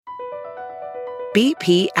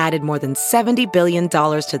BP added more than $70 billion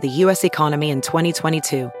to the U.S. economy in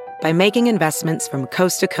 2022 by making investments from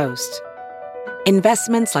coast to coast.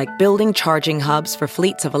 Investments like building charging hubs for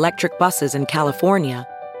fleets of electric buses in California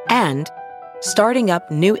and starting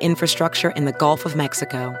up new infrastructure in the Gulf of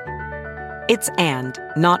Mexico. It's and,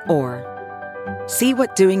 not or. See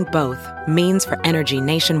what doing both means for energy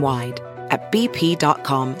nationwide at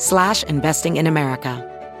bp.com/investing in America.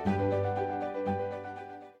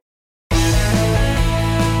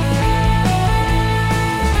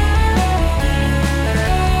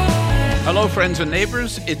 Hello, friends and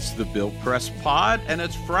neighbors. It's the Bill Press Pod, and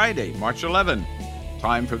it's Friday, March 11.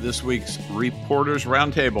 Time for this week's Reporters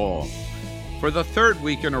Roundtable. For the third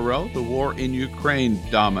week in a row, the war in Ukraine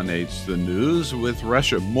dominates the news, with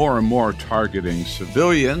Russia more and more targeting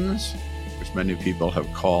civilians, which many people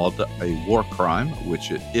have called a war crime,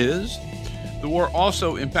 which it is. The war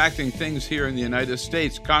also impacting things here in the United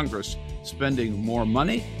States. Congress spending more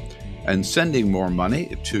money and sending more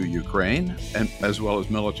money to Ukraine, and as well as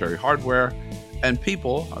military hardware, and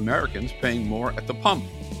people, Americans, paying more at the pump.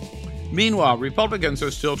 Meanwhile, Republicans are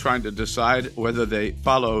still trying to decide whether they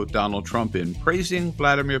follow Donald Trump in praising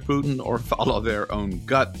Vladimir Putin or follow their own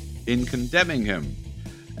gut in condemning him.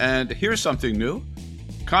 And here's something new.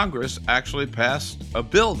 Congress actually passed a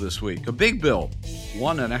bill this week, a big bill,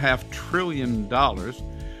 $1.5 trillion,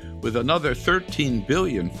 with another $13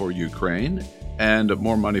 billion for Ukraine, and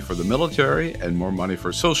more money for the military and more money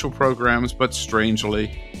for social programs, but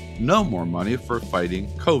strangely, no more money for fighting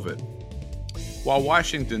COVID. While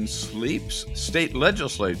Washington sleeps, state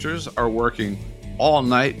legislatures are working all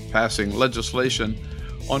night passing legislation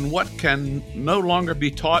on what can no longer be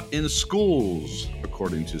taught in schools,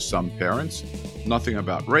 according to some parents. Nothing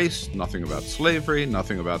about race, nothing about slavery,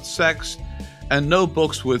 nothing about sex, and no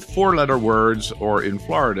books with four-letter words, or in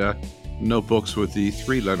Florida, no books with the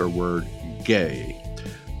three-letter word gay.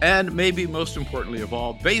 And maybe most importantly of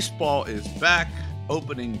all, baseball is back.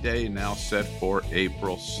 Opening day now set for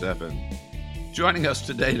April 7th. Joining us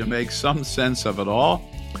today to make some sense of it all,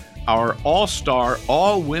 our all-star,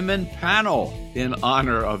 all-women panel in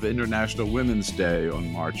honor of International Women's Day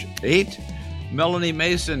on March 8th. Melanie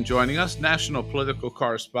Mason joining us, national political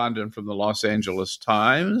correspondent from the Los Angeles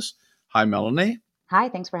Times. Hi, Melanie. Hi,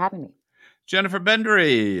 thanks for having me. Jennifer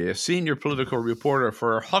Bendry, senior political reporter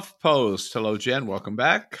for HuffPost. Hello, Jen. Welcome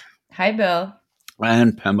back. Hi, Bill.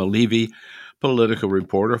 And Pema Levy, political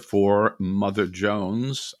reporter for Mother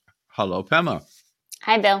Jones. Hello, Pema.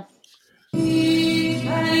 Hi, Bill.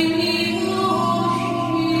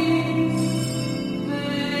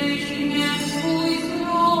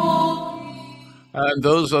 And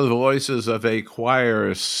those are the voices of a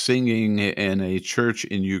choir singing in a church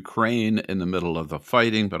in Ukraine in the middle of the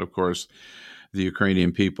fighting. But of course, the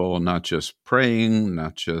Ukrainian people are not just praying,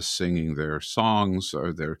 not just singing their songs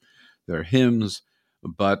or their hymns,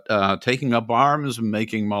 but taking up arms,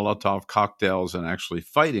 making Molotov cocktails, and actually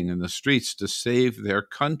fighting in the streets to save their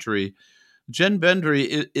country. Jen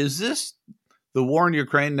Bendry, is this the war in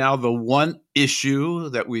Ukraine now the one issue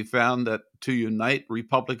that we found that to unite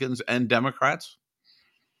Republicans and Democrats?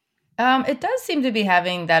 It does seem to be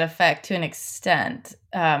having that effect to an extent.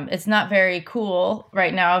 It's not very cool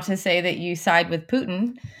right now to say that you side with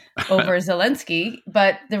Putin over Zelensky,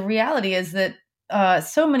 but the reality is that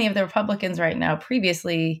so many of the Republicans right now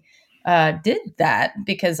previously did that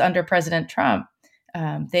because under President Trump,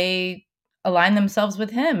 they aligned themselves with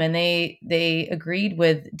him and they agreed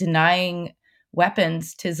with denying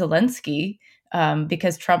weapons to Zelensky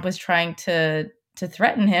because Trump was trying to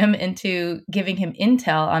threaten him into giving him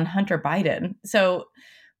intel on Hunter Biden. So,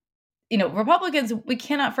 Republicans, we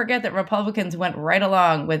cannot forget that Republicans went right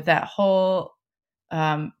along with that whole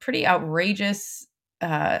pretty outrageous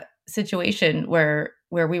situation where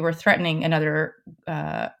we were threatening another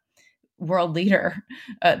world leader,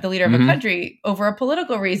 the leader of a country, over a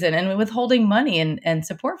political reason and withholding money and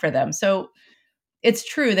support for them. So it's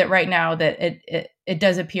true that right now that it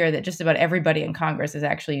does appear that just about everybody in Congress is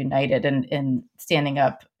actually united in standing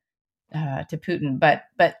up to Putin. But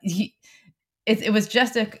it was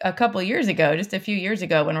just a couple of years ago, just a few years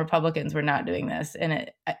ago, when Republicans were not doing this.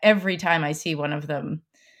 And every time I see one of them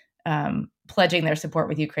pledging their support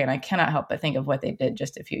with Ukraine, I cannot help but think of what they did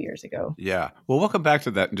just a few years ago. Yeah. Well, we'll come back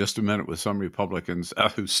to that in just a minute with some Republicans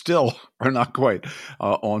who still are not quite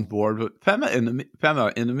on board. But Pema,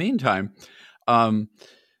 in the meantime,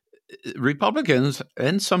 Republicans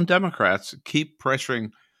and some Democrats keep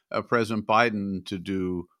pressuring President Biden to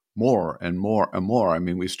do more and more and more. I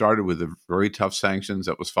mean, we started with the very tough sanctions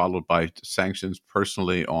that was followed by sanctions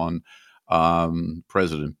personally on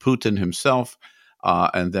President Putin himself.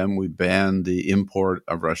 And then we banned the import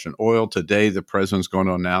of Russian oil. Today, the president's going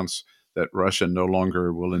to announce that Russia no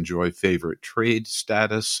longer will enjoy favorite trade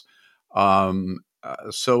status.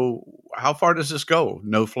 So how far does this go?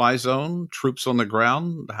 No-fly zone, troops on the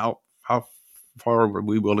ground? How far are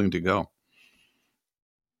we willing to go?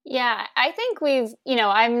 Yeah, I think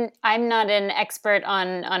I'm not an expert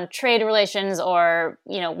on trade relations or,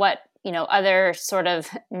 what, other sort of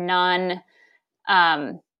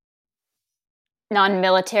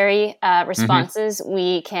non-military responses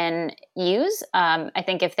we can use. I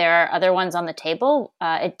think if there are other ones on the table,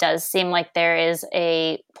 it does seem like there is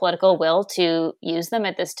a political will to use them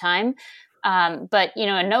at this time. But,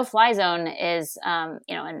 a no-fly zone is, and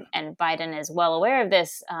Biden is well aware of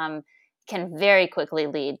this, can very quickly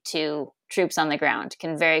lead to troops on the ground,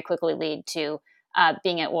 can very quickly lead to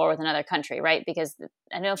being at war with another country, right? Because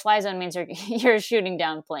a no-fly zone means you're shooting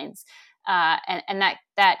down planes. And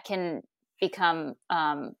that can become,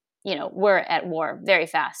 we're at war very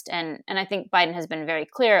fast. And I think Biden has been very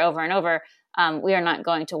clear over and over, we are not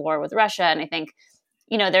going to war with Russia. And I think,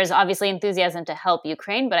 there's obviously enthusiasm to help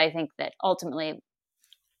Ukraine, but I think that ultimately,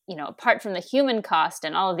 apart from the human cost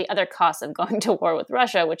and all of the other costs of going to war with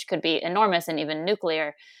Russia, which could be enormous and even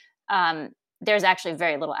nuclear, there's actually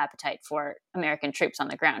very little appetite for American troops on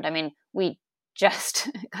the ground. I mean, we just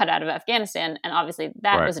got out of Afghanistan, and obviously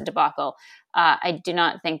that was a debacle. I do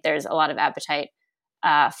not think there's a lot of appetite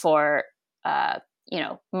for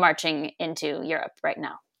marching into Europe right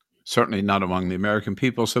now. Certainly not among the American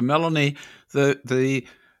people. So, Melanie, the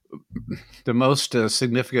most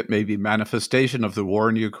significant maybe manifestation of the war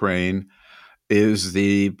in Ukraine is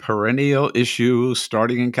the perennial issue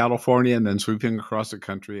starting in California and then sweeping across the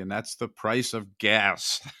country, and that's the price of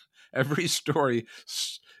gas. Every story,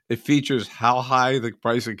 it features how high the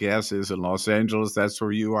price of gas is in Los Angeles. That's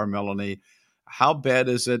where you are, Melanie. How bad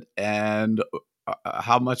is it, and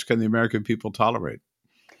how much can the American people tolerate?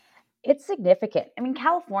 It's significant. I mean,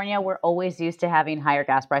 California, we're always used to having higher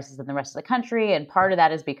gas prices than the rest of the country. And part of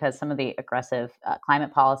that is because some of the aggressive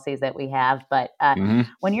climate policies that we have. But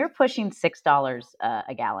when you're pushing $6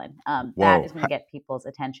 a gallon, that is going to get people's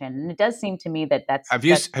attention. And it does seem to me that that's... Have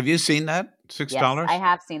you seen that? $6? Yes, I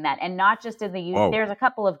have seen that. And not just in the... There's a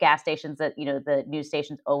couple of gas stations that, the news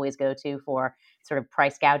stations always go to for sort of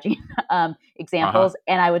price gouging examples.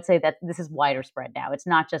 And I would say that this is wider spread now. It's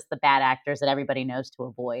not just the bad actors that everybody knows to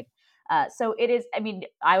avoid. So it is. I mean,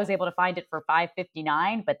 I was able to find it for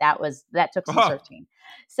 $5.59, but that took some searching.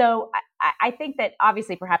 So I think that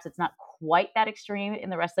obviously, perhaps it's not quite that extreme in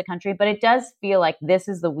the rest of the country, but it does feel like this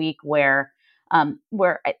is the week where the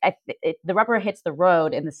rubber hits the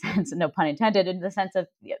road, in the sense, no pun intended, in the sense of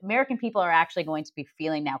American people are actually going to be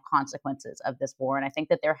feeling now consequences of this war. And I think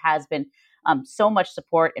that there has been so much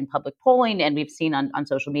support in public polling, and we've seen on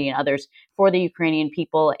social media and others, for the Ukrainian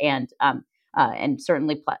people, and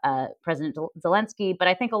certainly President Zelensky. But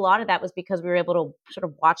I think a lot of that was because we were able to sort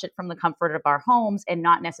of watch it from the comfort of our homes and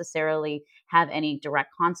not necessarily have any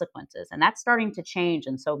direct consequences. And that's starting to change.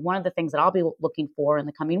 And so one of the things that I'll be looking for in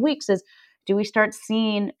the coming weeks is, do we start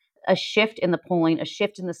seeing a shift in the polling, a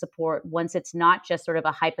shift in the support, once it's not just sort of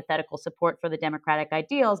a hypothetical support for the democratic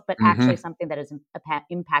ideals, but actually something that is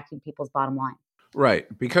impacting people's bottom line? Right,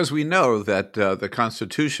 because we know that the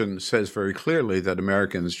Constitution says very clearly that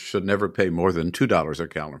Americans should never pay more than $2 a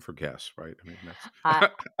gallon for gas, right? I mean,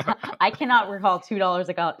 that's... I cannot recall $2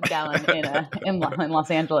 a gallon in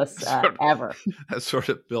Los Angeles ever. That's sort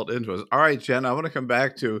of built into us. All right, Jen, I want to come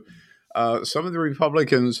back to some of the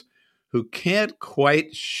Republicans who can't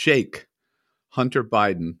quite shake Hunter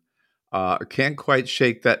Biden, can't quite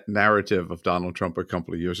shake that narrative of Donald Trump a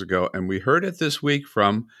couple of years ago. And we heard it this week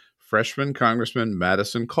from freshman Congressman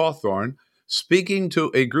Madison Cawthorn speaking to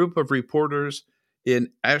a group of reporters in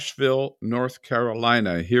Asheville, North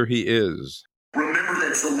Carolina. Here he is. Remember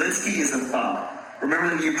that Zelensky is a thug.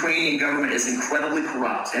 Remember the Ukrainian government is incredibly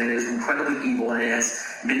corrupt, and it is incredibly evil, and it has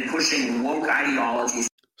been pushing woke ideologies.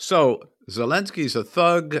 So Zelensky's a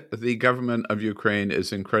thug. The government of Ukraine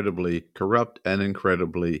is incredibly corrupt and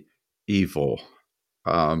incredibly evil.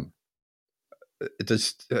 Does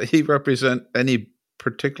he represent any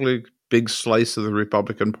particularly big slice of the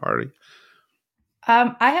Republican Party?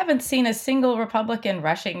 I haven't seen a single Republican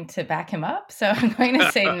rushing to back him up, so I'm going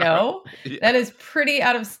to say no. Yeah. That is pretty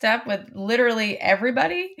out of step with literally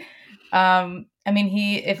everybody. I mean,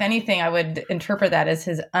 if anything, I would interpret that as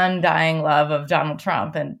his undying love of Donald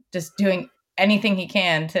Trump and just doing anything he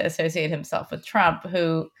can to associate himself with Trump,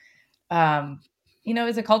 who,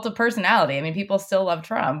 is a cult of personality. I mean, people still love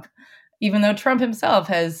Trump, even though Trump himself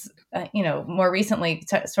has, more recently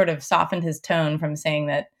sort of softened his tone from saying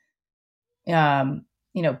that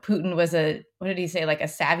Putin was what did he say, like a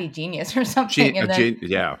savvy genius or something?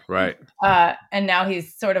 Yeah, right. And now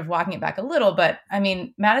he's sort of walking it back a little. But I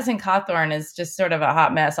mean, Madison Cawthorn is just sort of a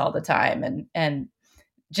hot mess all the time and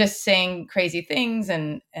just saying crazy things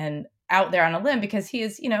and out there on a limb because he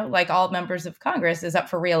is, like all members of Congress, is up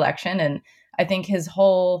for reelection. And I think his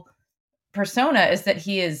whole persona is that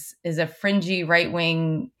he is a fringy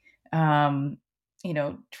right-wing,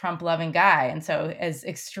 Trump loving guy. And so as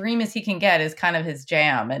extreme as he can get is kind of his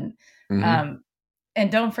jam.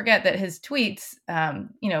 And don't forget that his tweets,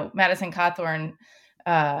 Madison Cawthorn,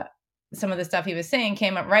 some of the stuff he was saying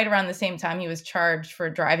came up right around the same time he was charged for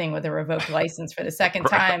driving with a revoked license for the second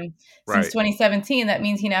time since 2017. That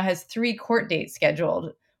means he now has 3 court dates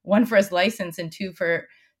scheduled, 1 for his license and 2 for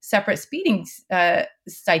separate speeding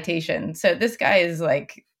citation. So this guy is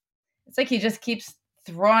like, it's like he just keeps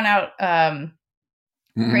throwing out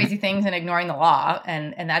crazy things and ignoring the law,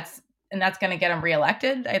 and that's going to get him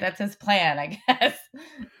reelected. That's his plan, I guess.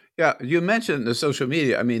 Yeah, you mentioned the social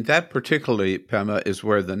media. I mean, that particularly, Pema, is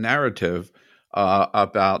where the narrative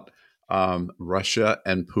about Russia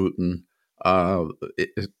and Putin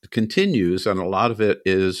it continues, and a lot of it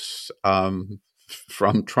is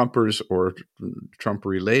from Trumpers or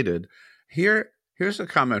Trump-related. Here's a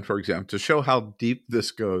comment, for example, to show how deep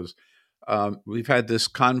this goes. We've had this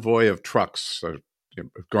convoy of trucks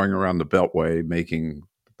going around the Beltway making,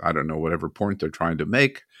 I don't know, whatever point they're trying to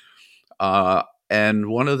make. And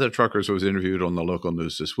one of the truckers was interviewed on the local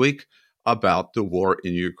news this week about the war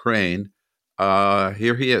in Ukraine.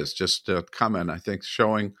 Here he is, just a comment, I think,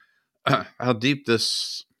 showing how deep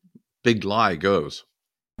this big lie goes.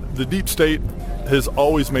 The deep state has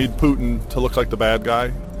always made Putin to look like the bad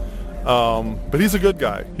guy. But he's a good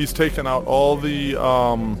guy. He's taken out all the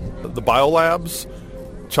biolabs,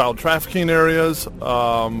 child trafficking areas,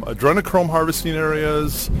 adrenochrome harvesting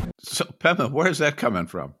areas. So, Pema, where's that coming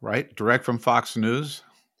from, right? Direct from Fox News?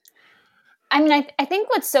 I mean, I think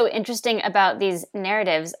what's so interesting about these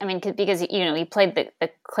narratives, I mean, because, you played the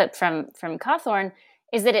clip from Cawthorn,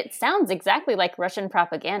 is that it sounds exactly like Russian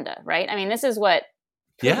propaganda, right? I mean, this is what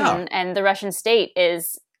Putin and the Russian state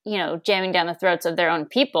is, jamming down the throats of their own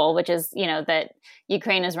people, which is, that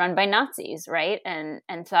Ukraine is run by Nazis, right?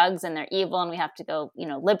 And thugs, and they're evil, and we have to go,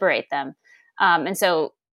 liberate them. And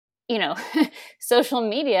so, social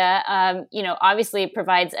media, obviously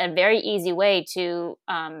provides a very easy way to,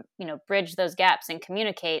 bridge those gaps and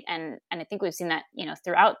communicate. And I think we've seen that,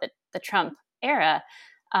 throughout the Trump era,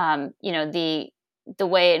 the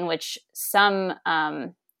way in which some,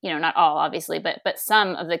 not all obviously, but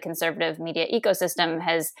some of the conservative media ecosystem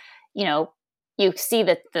has, you see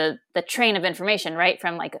that the train of information, right,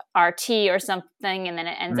 from like RT or something, and then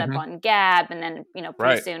it ends up on Gab, and then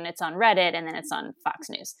pretty soon it's on Reddit, and then it's on Fox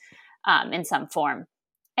News in some form.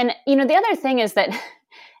 And the other thing is that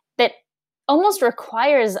almost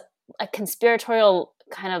requires a conspiratorial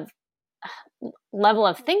kind of level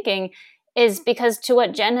of thinking, is because, to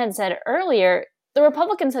what Jen had said earlier, the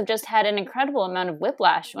Republicans have just had an incredible amount of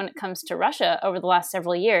whiplash when it comes to Russia over the last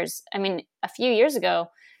several years. I mean, a few years ago,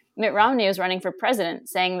 Mitt Romney was running for president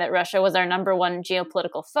saying that Russia was our number one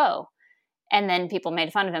geopolitical foe. And then people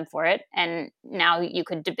made fun of him for it. And now you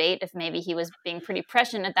could debate if maybe he was being pretty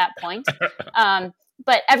prescient at that point.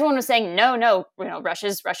 But everyone was saying, no,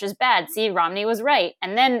 Russia's bad. See, Romney was right.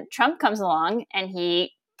 And then Trump comes along and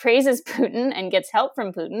he praises Putin and gets help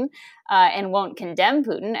from Putin and won't condemn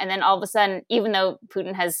Putin. And then all of a sudden, even though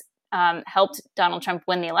Putin has helped Donald Trump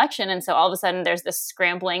win the election, and so all of a sudden there's this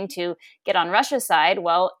scrambling to get on Russia's side.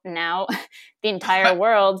 Well, now the entire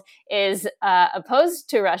world is opposed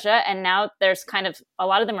to Russia, and now there's kind of a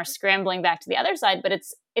lot of them are scrambling back to the other side. But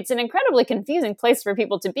it's an incredibly confusing place for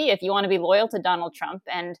people to be if you want to be loyal to Donald Trump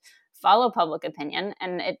and follow public opinion.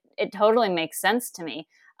 And it totally makes sense to me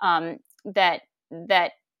that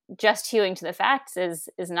just hewing to the facts is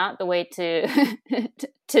not the way to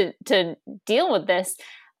to deal with this.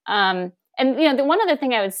 And the one other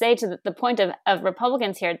thing I would say to the point of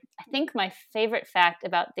Republicans here, I think my favorite fact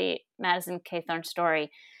about the Madison Cawthorn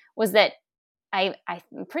story was that I'm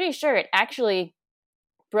pretty sure it actually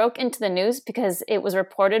broke into the news because it was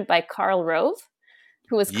reported by Karl Rove,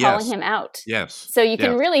 who was calling him out. Yes. So you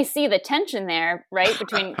can really see the tension there, right,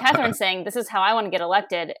 between Cawthorn saying, this is how I want to get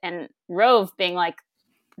elected, and Rove being like,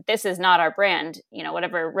 this is not our brand.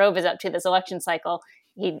 Whatever Rove is up to this election cycle,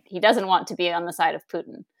 he doesn't want to be on the side of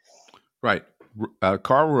Putin. Right.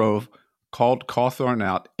 Karl Rove called Cawthorn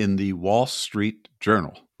out in the Wall Street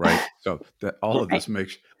Journal. Right. So that all of this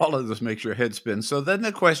makes your head spin. So then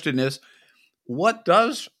the question is, what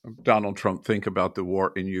does Donald Trump think about the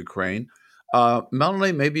war in Ukraine?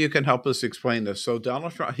 Melanie, maybe you can help us explain this. So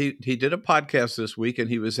Donald Trump, he did a podcast this week, and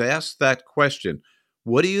he was asked that question: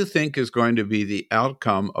 what do you think is going to be the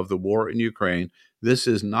outcome of the war in Ukraine? This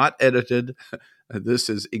is not edited. This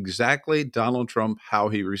is exactly Donald Trump, how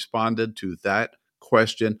he responded to that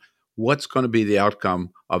question. What's going to be the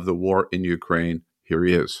outcome of the war in Ukraine? Here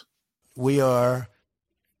he is. We are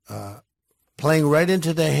playing right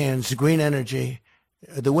into their hands, green energy.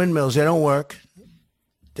 The windmills, they don't work.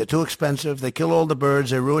 They're too expensive. They kill all the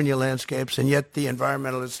birds. They ruin your landscapes. And yet the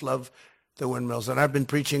environmentalists love the windmills. And I've been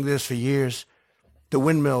preaching this for years. The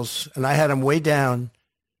windmills, and I had them way down,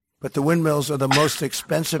 but the windmills are the most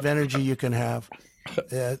expensive energy you can have.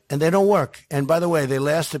 And they don't work. And by the way, they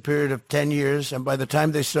last a period of 10 years. And by the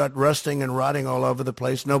time they start rusting and rotting all over the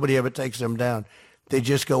place, nobody ever takes them down. They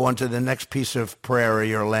just go onto the next piece of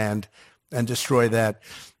prairie or land and destroy that.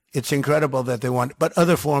 It's incredible that they want, but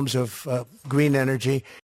other forms of green energy.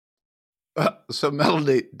 So,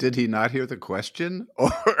 Melody, did he not hear the question?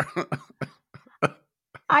 Or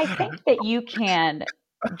I think that you can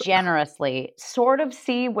generously sort of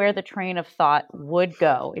see where the train of thought would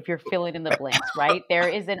go if you're filling in the blanks, right? There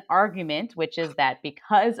is an argument, which is that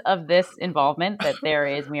because of this involvement, that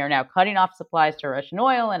we are now cutting off supplies to Russian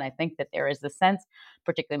oil. And I think that there is the sense,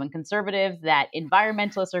 particularly among conservatives, that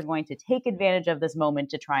environmentalists are going to take advantage of this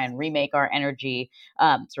moment to try and remake our energy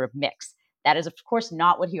sort of mix. That is, of course,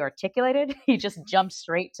 not what he articulated. He just jumped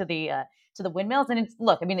straight to the windmills. And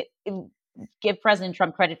give President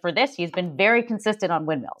Trump credit for this. He's been very consistent on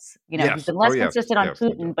windmills. Yes. He's been less consistent on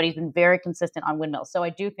Putin, but he's been very consistent on windmills. So I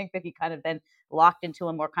do think that he kind of then locked into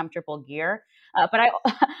a more comfortable gear. But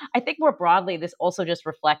I think more broadly, this also just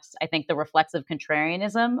reflects, I think, the reflexive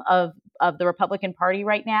contrarianism of the Republican Party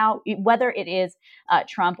right now, whether it is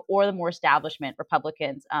Trump or the more establishment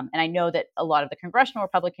Republicans. And I know that a lot of the congressional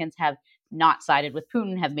Republicans have not sided with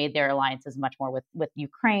Putin, have made their alliances much more with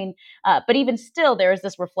Ukraine. But even still, there is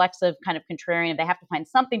this reflexive kind of contrarian. They have to find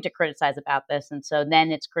something to criticize about this. And so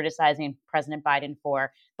then it's criticizing President Biden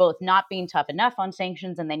for both not being tough enough on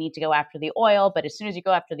sanctions, and they need to go after the oil. But as soon as you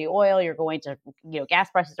go after the oil, you're going to, gas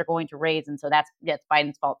prices are going to raise. And so that's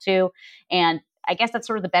Biden's fault too. And I guess that's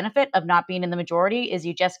sort of the benefit of not being in the majority, is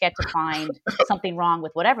you just get to find something wrong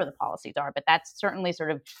with whatever the policies are. But that's certainly sort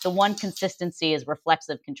of the one consistency is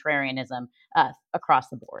reflexive contrarianism across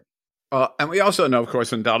the board. And we also know, of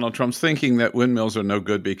course, in Donald Trump's thinking that windmills are no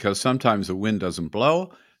good because sometimes the wind doesn't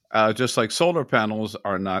blow, just like solar panels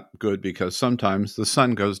are not good because sometimes the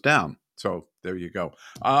sun goes down. So there you go.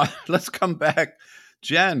 Let's come back.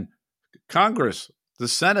 Jen, Congress, the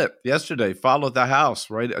Senate yesterday followed the House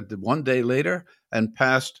right 1 day later and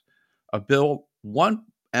passed a bill,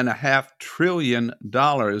 $1.5 trillion.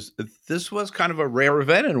 This was kind of a rare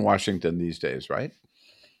event in Washington these days, right?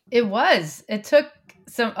 It was. It took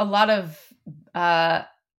a lot of not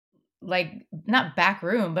back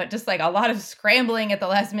room, but just like a lot of scrambling at the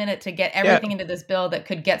last minute to get everything into this bill that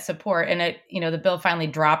could get support. And the bill finally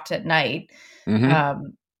dropped at night. Mm-hmm.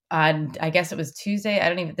 On, I guess it was Tuesday. I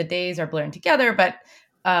don't even, the days are blurring together, but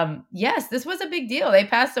yes, this was a big deal. They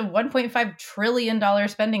passed a $1.5 trillion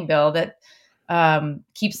spending bill that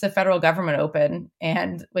keeps the federal government open,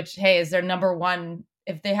 and which, hey, is their number one.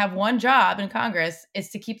 If they have one job in Congress, is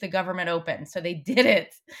to keep the government open. So they did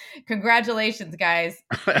it. Congratulations, guys.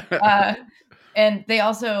 And they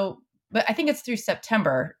also, but I think it's through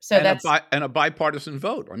September. So that's a bipartisan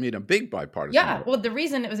vote. I mean, a big bipartisan vote. Well, the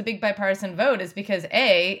reason it was a big bipartisan vote is because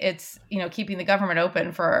A, it's, keeping the government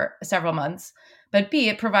open for several months, but B,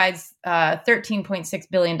 it provides $13.6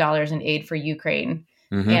 billion in aid for Ukraine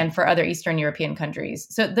and for other Eastern European countries.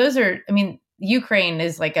 So those are, Ukraine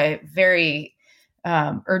is like a very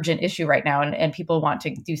urgent issue right now, and people want to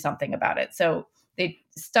do something about it. So they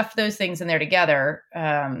stuffed those things in there together.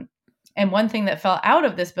 And one thing that fell out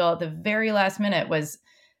of this bill at the very last minute was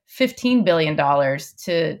 $15 billion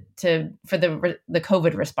for the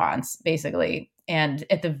COVID response, basically. And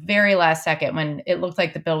at the very last second, when it looked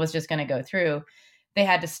like the bill was just going to go through, they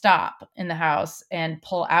had to stop in the House and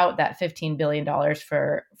pull out that $15 billion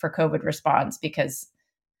for COVID response because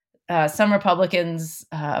some Republicans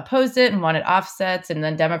opposed it and wanted offsets. And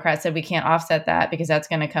then Democrats said, we can't offset that because that's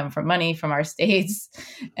going to come from money from our states.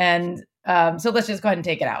 And so let's just go ahead and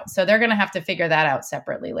take it out. So they're going to have to figure that out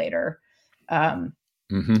separately later.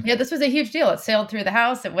 Yeah, this was a huge deal. It sailed through the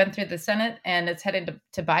House. It went through the Senate, and it's headed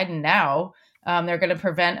to Biden now. They're going to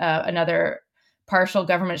prevent another partial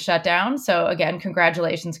government shutdown. So again,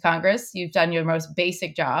 congratulations, Congress. You've done your most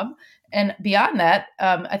basic job. And beyond that,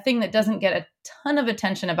 a thing that doesn't get a ton of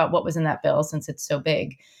attention about what was in that bill, since it's so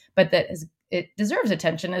big, but it deserves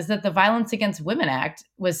attention, is that the Violence Against Women Act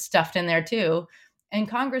was stuffed in there too. And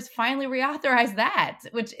Congress finally reauthorized that,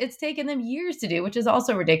 which it's taken them years to do, which is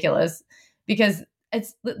also ridiculous because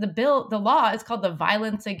it's the law is called the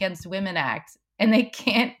Violence Against Women Act. And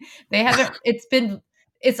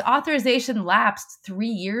its authorization lapsed 3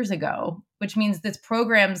 years ago, which means this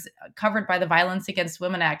programs covered by the Violence Against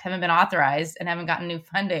Women Act haven't been authorized and haven't gotten new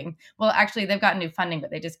funding. Well, actually, they've gotten new funding,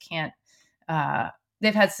 but they just can't.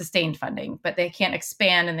 They've had sustained funding, but they can't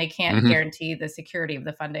expand and they can't guarantee the security of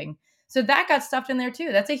the funding. So that got stuffed in there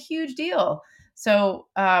too. That's a huge deal. So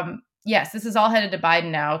yes, this is all headed to Biden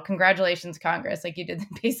now. Congratulations, Congress! Like you did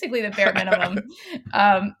basically the bare minimum,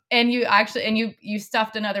 and you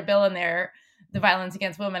stuffed another bill in there, the Violence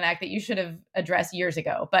Against Women Act, that you should have addressed years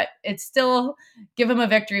ago. But it's still give them a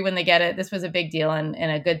victory when they get it. This was a big deal and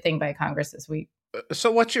a good thing by Congress this week.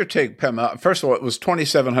 So what's your take, Pema? First of all, it was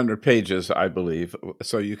 2,700 pages, I believe,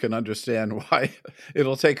 so you can understand why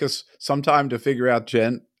it'll take us some time to figure out,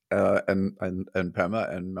 Jen and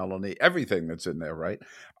Pema and Melanie, everything that's in there, right?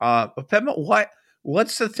 But Pema,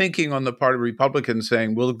 what's the thinking on the part of Republicans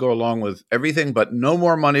saying we'll go along with everything but no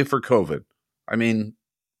more money for COVID? I mean,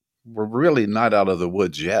 we're really not out of the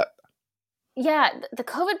woods yet. Yeah, the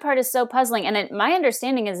COVID part is so puzzling. And my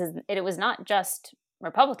understanding is it was not just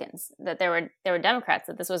Republicans, that there were Democrats,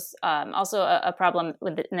 that this was also a problem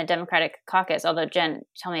in the Democratic caucus. Although, Jen,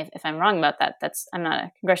 tell me if I'm wrong about that. I'm not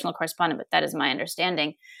a congressional correspondent, but that is my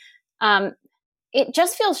understanding. It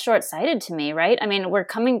just feels short-sighted to me, right? I mean, we're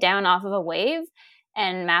coming down off of a wave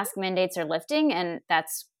and mask mandates are lifting and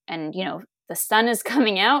the sun is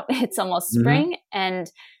coming out. It's almost spring and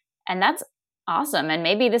that's awesome. And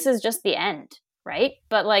maybe this is just the end, right?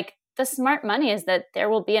 But like the smart money is that there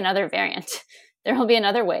will be another variant. There will be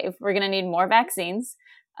another wave. We're going to need more vaccines.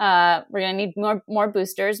 We're going to need more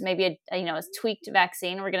boosters, maybe a tweaked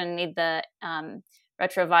vaccine. We're going to need the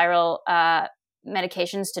retroviral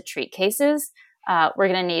medications to treat cases. We're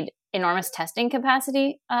going to need enormous testing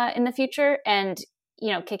capacity in the future. And,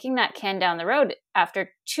 kicking that can down the road after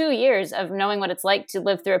 2 years of knowing what it's like to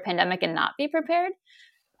live through a pandemic and not be prepared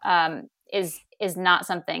is not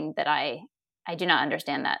something that I do not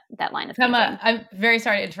understand that line of thinking. I'm very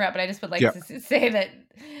sorry to interrupt, but I just would like to say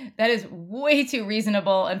that is way too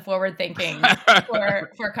reasonable and forward thinking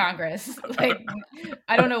for Congress. Like,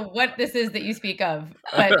 I don't know what this is that you speak of,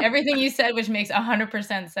 but everything you said, which makes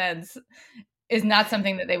 100% sense, is not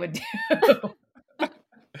something that they would do.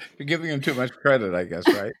 You're giving them too much credit, I guess,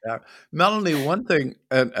 right? Melanie, one thing,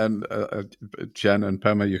 and Jen and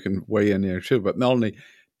Pema, you can weigh in here too, but Melanie,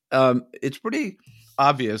 it's pretty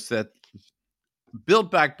obvious that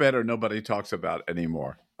Build Back Better nobody talks about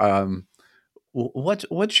anymore.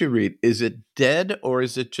 What's your read? Is it dead or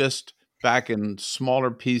is it just back in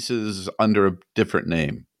smaller pieces under a different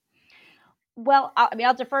name? Well,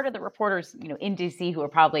 I'll defer to the reporters, in DC who are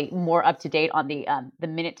probably more up to date on the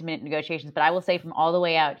minute-to-minute negotiations. But I will say, from all the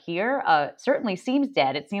way out here, certainly seems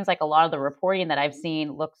dead. It seems like a lot of the reporting that I've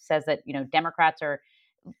seen says that Democrats are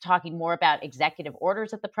talking more about executive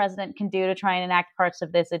orders that the president can do to try and enact parts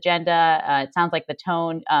of this agenda. It sounds like the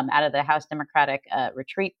tone out of the House Democratic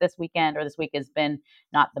retreat this week has been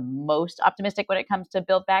not the most optimistic when it comes to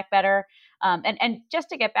Build Back Better. And just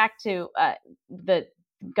to get back to the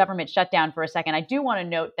government shutdown for a second, I do want to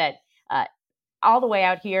note that all the way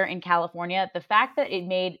out here in California, the fact that it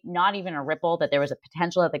made not even a ripple that there was a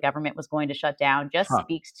potential that the government was going to shut down just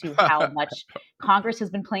speaks to how much Congress has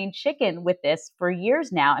been playing chicken with this for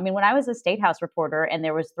years now. I mean, when I was a State House reporter and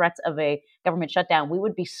there was threats of a government shutdown, we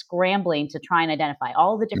would be scrambling to try and identify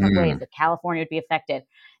all the different ways that California would be affected.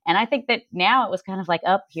 And I think that now it was kind of like,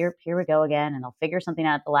 here we go again, and they'll figure something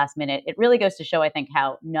out at the last minute. It really goes to show, I think,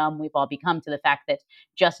 how numb we've all become to the fact that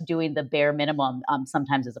just doing the bare minimum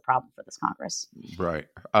sometimes is a problem for this Congress. Right.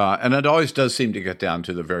 And it always does seem to get down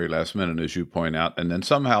to the very last minute, as you point out. And then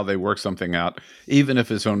somehow they work something out, even if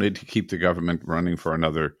it's only to keep the government running for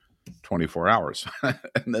another 24 hours.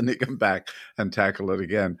 And then they come back and tackle it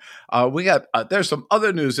again. There's some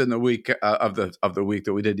other news in the week of the week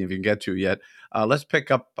that we didn't even get to yet. Let's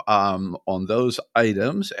pick up on those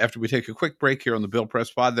items after we take a quick break here on the Bill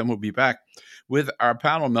Press Pod. Then we'll be back with our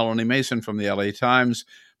panel, Melanie Mason from the LA Times,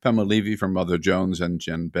 Pema Levy from Mother Jones, and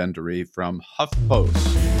Jen Bendery from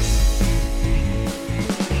HuffPost.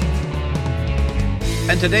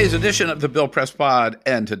 And today's edition of the Bill Press Pod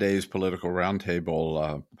and today's political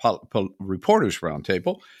roundtable, Reporters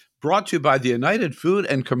Roundtable, brought to you by the United Food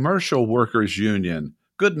and Commercial Workers Union,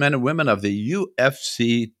 good men and women of the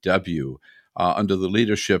UFCW, under the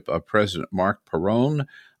leadership of President Mark Perrone.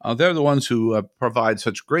 They're the ones who provide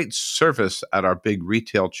such great service at our big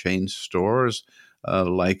retail chain stores.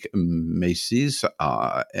 like Macy's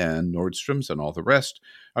and Nordstrom's and all the rest.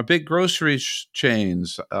 Our big grocery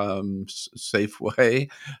chains, Safeway,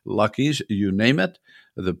 Lucky's, you name it.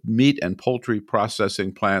 The meat and poultry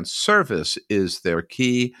processing plants, service is their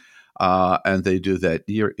key, and they do that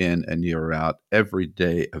year in and year out, every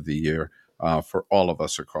day of the year, for all of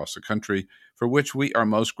us across the country, for which we are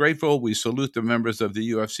most grateful. We salute the members of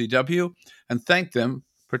the UFCW and thank them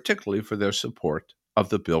particularly for their support of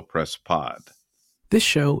the Bill Press Pod. This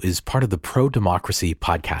show is part of the Pro-Democracy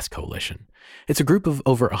Podcast Coalition. It's a group of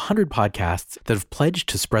over 100 podcasts that have pledged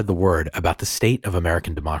to spread the word about the state of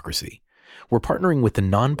American democracy. We're partnering with the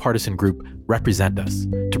nonpartisan group Represent Us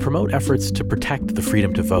to promote efforts to protect the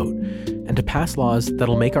freedom to vote and to pass laws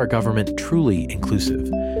that'll make our government truly inclusive.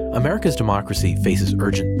 America's democracy faces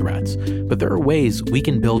urgent threats, but there are ways we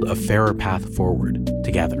can build a fairer path forward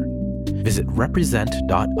together. Visit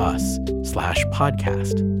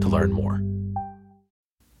represent.us/podcast to learn more.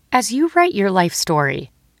 As you write your life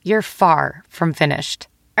story, you're far from finished.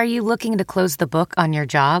 Are you looking to close the book on your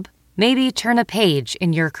job? Maybe turn a page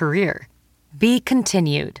in your career? Be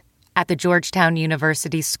continued at the Georgetown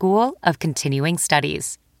University School of Continuing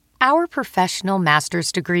Studies. Our professional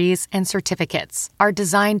master's degrees and certificates are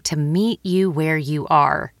designed to meet you where you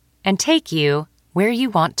are and take you where you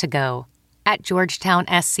want to go. At Georgetown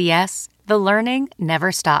SCS, the learning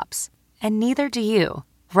never stops, and neither do you.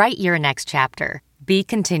 Write your next chapter. Be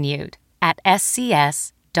continued at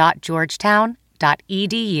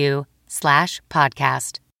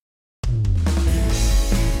scs.georgetown.edu/podcast.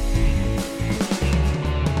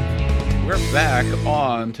 We're back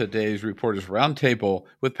on today's Reporters Roundtable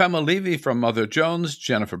with Pamela Levy from Mother Jones,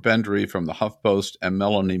 Jennifer Bendry from the HuffPost, and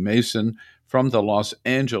Melanie Mason from the Los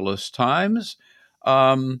Angeles Times.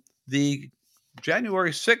 The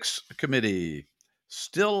January 6th committee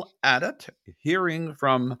still at it, hearing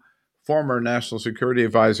from former National Security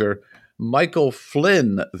Advisor Michael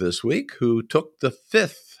Flynn this week, who took the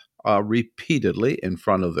fifth repeatedly in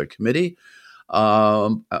front of the committee.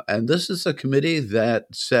 And this is a committee that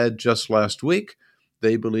said just last week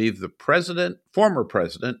they believe the former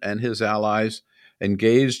president, and his allies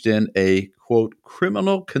engaged in a, quote,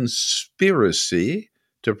 criminal conspiracy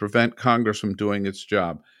to prevent Congress from doing its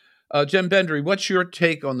job. Jen Bendry, what's your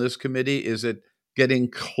take on this committee? Is it getting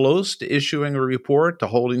close to issuing a report, to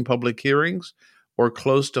holding public hearings, or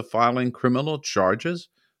close to filing criminal charges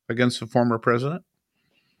against the former president?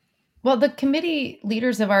 Well, the committee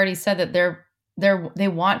leaders have already said that they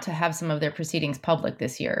want to have some of their proceedings public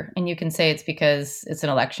this year. And you can say it's because it's an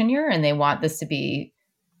election year and they want this to be,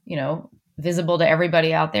 visible to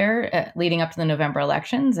everybody out there leading up to the November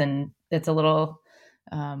elections. And it's a little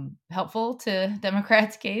helpful to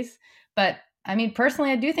Democrats' case. But I mean,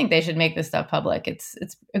 personally, I do think they should make this stuff public. It's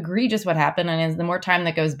egregious what happened. And as the more time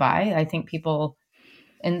that goes by, I think people,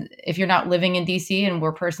 and if you're not living in DC and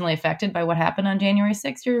were personally affected by what happened on January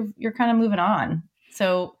 6th, you're kind of moving on.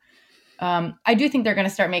 So I do think they're going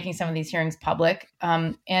to start making some of these hearings public.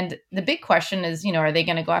 And the big question is, are they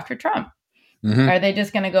going to go after Trump? Mm-hmm. Are they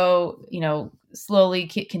just going to go, slowly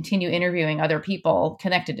continue interviewing other people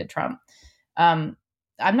connected to Trump? I'm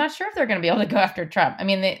not sure if they're going to be able to go after Trump. I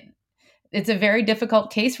mean, it's a very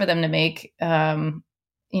difficult case for them to make, to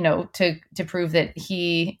prove that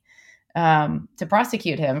to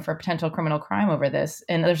prosecute him for potential criminal crime over this.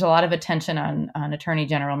 And there's a lot of attention on Attorney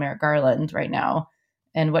General Merrick Garland right now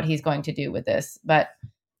and what he's going to do with this. But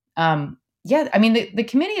the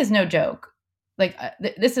committee is no joke. Like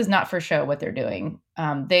this is not for show what they're doing.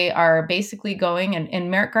 They are basically going, and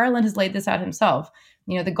Merrick Garland has laid this out himself.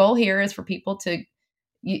 The goal here is for people to,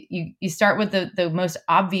 you start with the most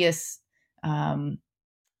obvious people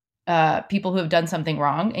who have done something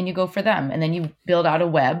wrong, and you go for them, and then you build out a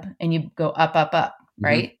web and you go up,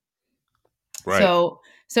 right? Mm-hmm. Right.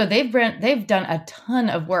 So they've done a ton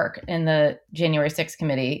of work in the January 6th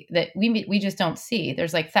committee that we just don't see.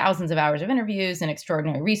 There's like thousands of hours of interviews and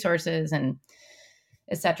extraordinary resources and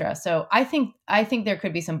et cetera. So I think there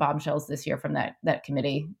could be some bombshells this year from that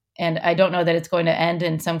committee. And I don't know that it's going to end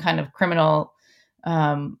in some kind of criminal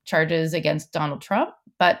charges against Donald Trump,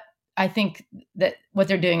 but I think that what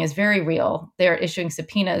they're doing is very real. They're issuing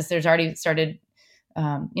subpoenas. There's already started,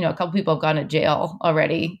 a couple people have gone to jail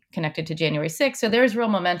already connected to January 6th. So there's real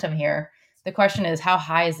momentum here. The question is, how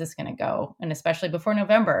high is this going to go? And especially before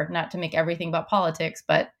November, not to make everything about politics,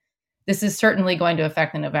 but this is certainly going to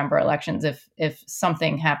affect the November elections if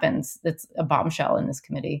something happens that's a bombshell in this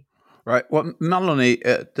committee. Right. Well, Melanie,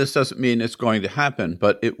 this doesn't mean it's going to happen,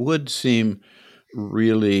 but it would seem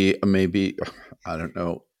really maybe, I don't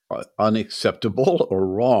know, unacceptable or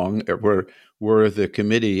wrong were the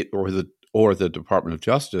committee or the Department of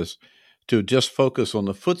Justice to just focus on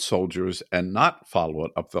the foot soldiers and not follow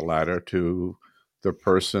it up the ladder to the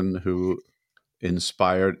person who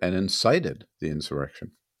inspired and incited the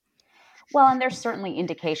insurrection. Well, and there's certainly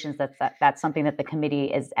indications that that's something that the committee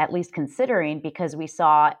is at least considering, because we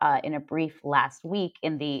saw in a brief last week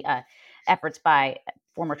in the efforts by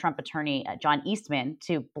former Trump attorney John Eastman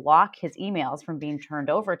to block his emails from being turned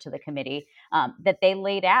over to the committee, that they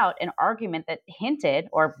laid out an argument that hinted,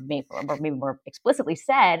 or maybe more explicitly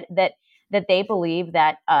said, that they believe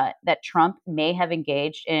that that Trump may have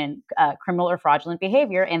engaged in criminal or fraudulent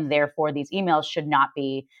behavior, and therefore these emails should not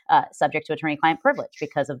be subject to attorney-client privilege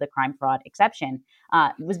because of the crime fraud exception.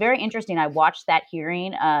 It was very interesting. I watched that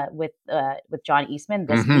hearing with John Eastman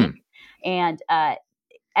this week, and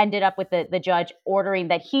ended up with the judge ordering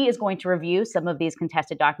that he is going to review some of these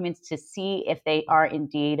contested documents to see if they are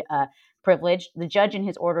indeed privileged. The judge in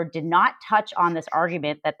his order did not touch on this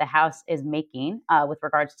argument that the House is making with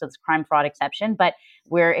regards to this crime fraud exception, but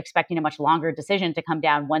we're expecting a much longer decision to come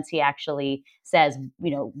down once he actually says,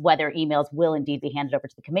 whether emails will indeed be handed over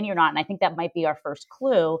to the committee or not. And I think that might be our first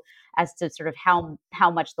clue as to sort of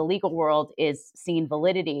how much the legal world is seeing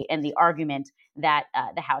validity in the argument that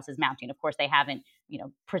the House is mounting. Of course, they haven't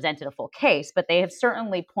presented a full case, but they have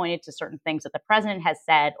certainly pointed to certain things that the president has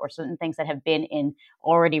said, or certain things that have been in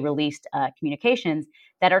already released communications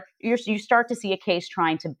that are, you start to see a case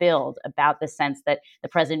trying to build about the sense that the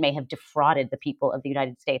president may have defrauded the people of the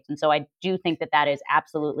United States. And so I do think that that is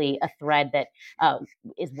absolutely a thread that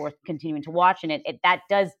is worth continuing to watch. And that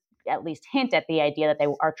does at least hint at the idea that they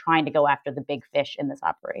are trying to go after the big fish in this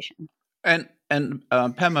operation. And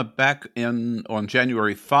Pema, back on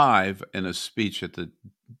January 5, in a speech at the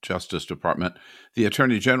Justice Department, the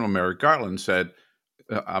Attorney General Merrick Garland said,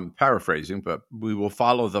 I'm paraphrasing, but we will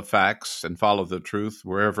follow the facts and follow the truth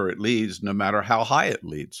wherever it leads, no matter how high it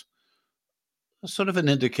leads. Sort of an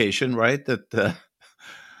indication, right, that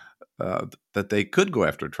that they could go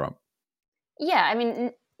after Trump. Yeah, I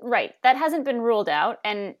mean, right. That hasn't been ruled out,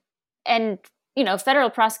 and federal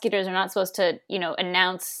prosecutors are not supposed to,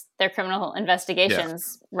 announce their criminal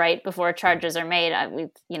investigations right before charges are made. We've,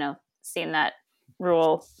 seen that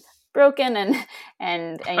rule broken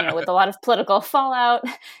and with a lot of political fallout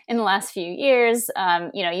in the last few years.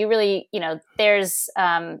 You really, there's,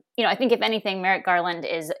 I think if anything, Merrick Garland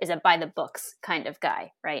is a by the books kind of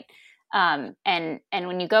guy, right? And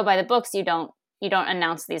when you go by the books, you don't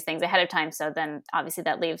announce these things ahead of time. So then obviously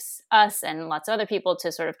that leaves us and lots of other people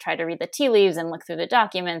to sort of try to read the tea leaves and look through the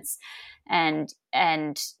documents and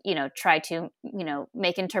try to,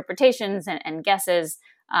 make interpretations and guesses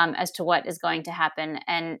as to what is going to happen.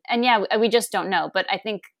 And yeah, we just don't know. But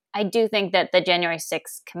I do think that the January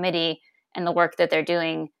 6th committee and the work that they're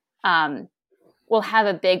doing will have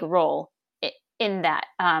a big role in that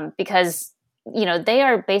because, they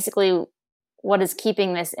are basically what is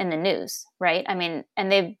keeping this in the news, right? I mean,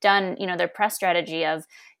 and they've done, their press strategy of,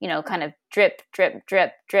 kind of drip, drip,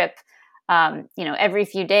 drip, drip, every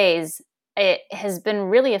few days. It has been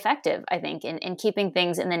really effective, I think, in keeping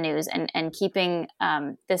things in the news and keeping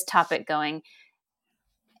this topic going.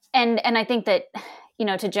 And I think that,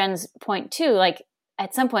 to Jen's point too, like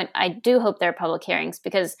at some point, I do hope there are public hearings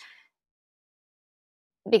because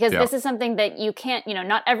this is something that you can't,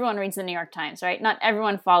 not everyone reads the New York Times, right? Not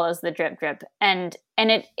everyone follows the drip drip. And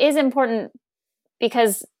it is important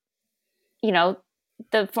because,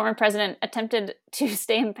 the former president attempted to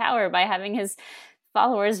stay in power by having his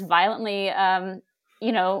followers violently,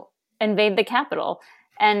 invade the Capitol.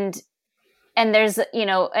 And there's,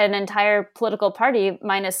 an entire political party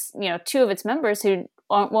minus, 2 of its members who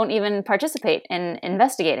won't even participate in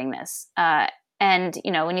investigating this. And,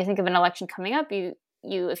 when you think of an election coming up, you,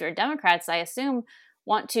 if you're Democrats, I assume,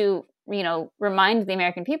 want to, remind the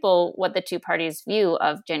American people what the 2 parties' view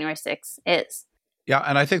of January 6th is. Yeah,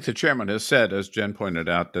 and I think the chairman has said, as Jen pointed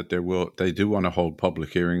out, that they do want to hold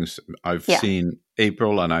public hearings. I've seen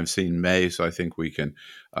April and I've seen May, so I think we can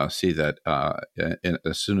see that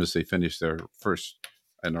as soon as they finish their first,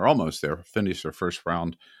 and they're almost there, finish their first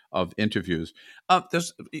round of interviews.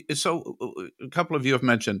 So a couple of you have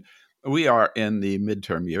mentioned we are in the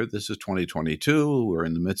midterm year. This is 2022. We're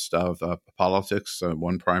in the midst of politics.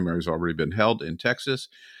 One primary has already been held in Texas.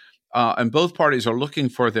 And both parties are looking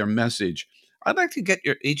for their message. I'd like to get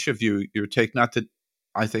each of you your take, not that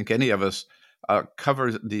I think any of us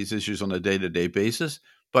cover these issues on a day-to-day basis,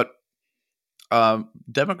 but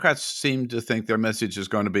Democrats seem to think their message is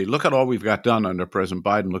going to be, look at all we've got done under President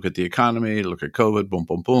Biden, look at the economy, look at COVID, boom,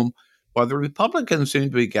 boom, boom. While the Republicans seem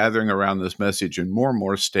to be gathering around this message in more and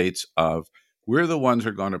more states of, we're the ones who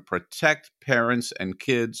are going to protect parents and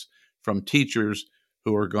kids from teachers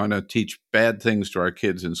who are going to teach bad things to our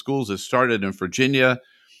kids in schools. It started in Virginia,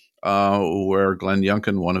 where Glenn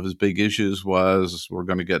Youngkin, one of his big issues was we're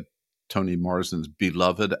going to get Toni Morrison's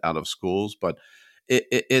Beloved out of schools. But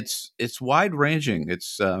it's wide ranging.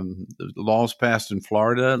 It's laws passed in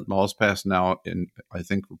Florida, laws passed now in, I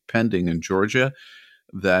think, pending in Georgia,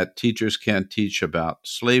 that teachers can't teach about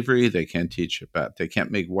slavery. They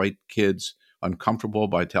can't make white kids uncomfortable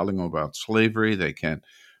by telling them about slavery. They can't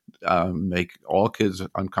make all kids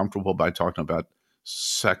uncomfortable by talking about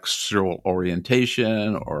sexual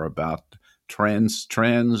orientation or about trans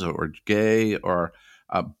or gay, or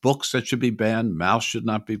books that should be banned. Mouse should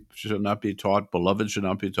not be taught. Beloved should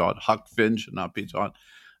not be taught. Huck Finn should not be taught.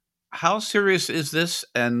 How serious is this,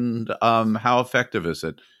 and how effective is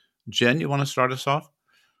it? Jen, you want to start us off?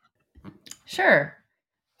 Sure.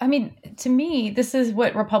 I mean, to me, this is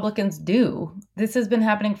what Republicans do. This has been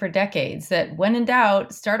happening for decades, that when in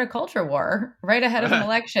doubt, start a culture war right ahead of an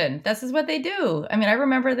election. This is what they do. I mean, I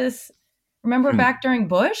remember this. Remember back during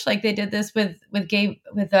Bush, like they did this with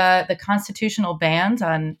the constitutional bans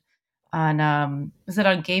on was it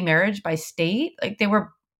on gay marriage by state? Like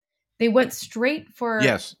they went straight for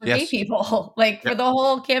gay people, like for the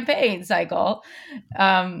whole campaign cycle.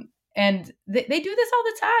 And they do this all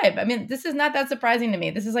the time. I mean, this is not that surprising to me.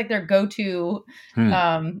 This is like their go-to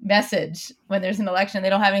message when there's an election. They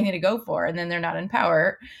don't have anything to go for, and then they're not in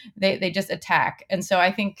power. They just attack. And so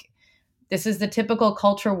I think this is the typical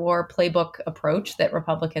culture war playbook approach that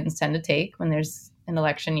Republicans tend to take when there's an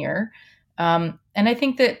election year. And I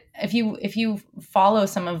think that if you follow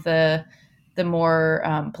some of the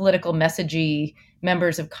more political messagey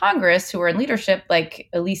members of Congress who are in leadership, like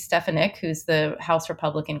Elise Stefanik, who's the House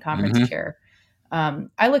Republican Conference chair,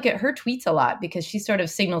 I look at her tweets a lot because she sort of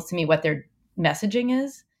signals to me what their messaging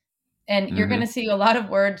is. And you're going to see a lot of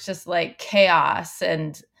words just like chaos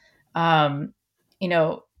and,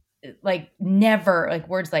 like never, like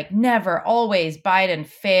words like never, always, Biden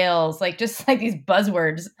fails, like just like these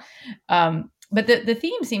buzzwords. But the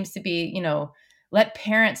theme seems to be, let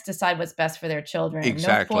parents decide what's best for their children.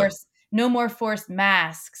 Exactly. No more forced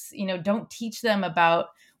masks. Don't teach them about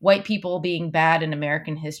white people being bad in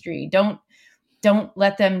American history. Don't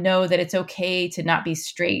let them know that it's okay to not be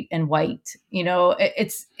straight and white.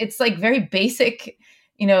 It's like very basic,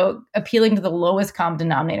 appealing to the lowest common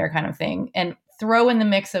denominator kind of thing, and throw in the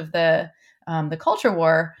mix of the culture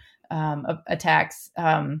war attacks.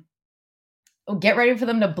 Get ready for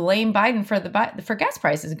them to blame Biden for gas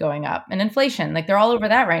prices going up and inflation. Like they're all over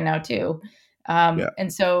that right now too.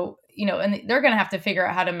 And so, and they're going to have to figure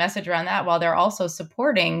out how to message around that while they're also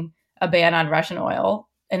supporting a ban on Russian oil.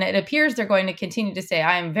 And it appears they're going to continue to say,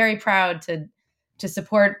 I am very proud to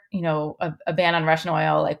support, a ban on Russian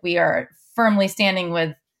oil. Like we are firmly standing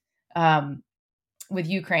with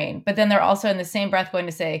Ukraine. But then they're also in the same breath going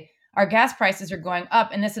to say, our gas prices are going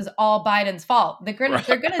up and this is all Biden's fault. They're going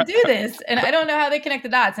to do this. And I don't know how they connect the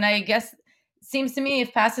dots. And I guess it seems to me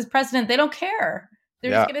if past is president, they don't care.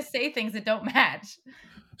 They're just going to say things that don't match.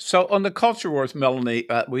 So on the culture wars, Melanie,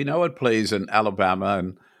 we know it plays in Alabama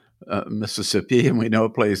and Mississippi, and we know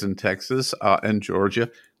it plays in Texas and Georgia.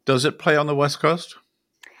 Does it play on the West Coast?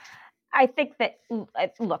 I think that,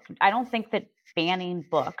 look, I don't think that banning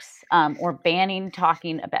books or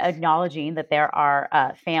talking about acknowledging that there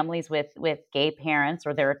are families with gay parents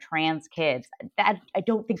or there are trans kids, that I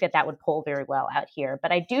don't think that would pull very well out here.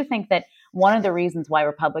 But I do think that one of the reasons why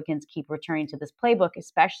Republicans keep returning to this playbook,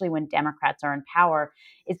 especially when Democrats are in power,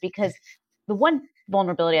 is because the one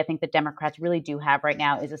vulnerability I think that Democrats really do have right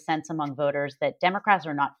now is a sense among voters that Democrats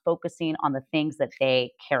are not focusing on the things that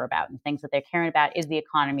they care about. And things that they're caring about is the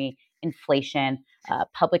economy, inflation,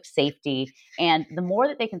 public safety. And the more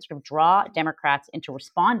that they can sort of draw Democrats into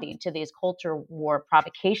responding to these culture war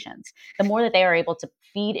provocations, the more that they are able to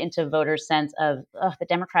feed into voters' sense of the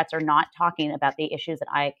Democrats are not talking about the issues that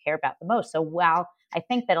I care about the most. So while I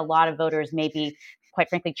think that a lot of voters may be, quite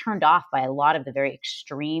frankly, turned off by a lot of the very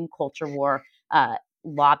extreme culture war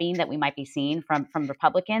lobbying that we might be seeing from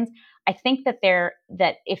Republicans, I think that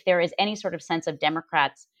if there is any sort of sense of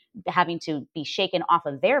Democrats having to be shaken off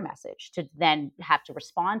of their message to then have to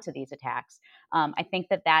respond to these attacks, I think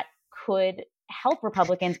that could help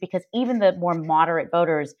Republicans, because even the more moderate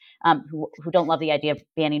voters who don't love the idea of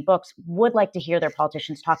banning books would like to hear their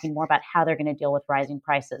politicians talking more about how they're going to deal with rising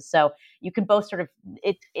prices. So you can both sort of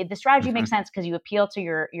the strategy makes sense because you appeal to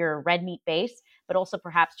your red meat base, but also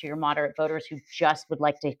perhaps to your moderate voters who just would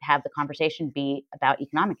like to have the conversation be about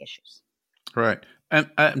economic issues. Right. And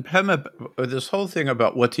Pema, this whole thing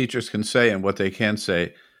about what teachers can say and what they can't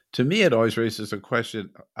say, to me, it always raises a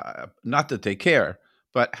question, not that they care,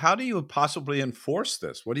 but how do you possibly enforce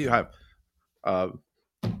this? What do you have?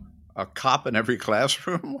 a cop in every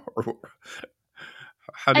classroom? Or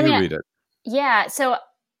how do you read it? Yeah, so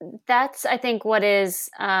that's, I think, what is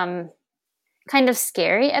kind of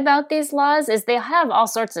scary about these laws is they have all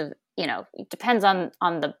sorts of, it depends on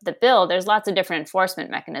the bill. There's lots of different enforcement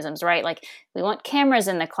mechanisms, right? Like, we want cameras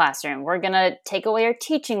in the classroom. We're going to take away your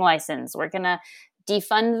teaching license. We're going to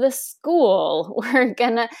defund the school. We're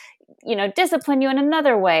going to, discipline you in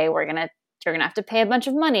another way. You're going to have to pay a bunch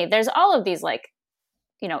of money. There's all of these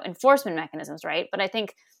enforcement mechanisms, right? But I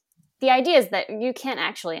think the idea is that you can't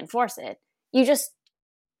actually enforce it.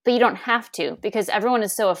 But you don't have to, because everyone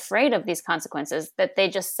is so afraid of these consequences that they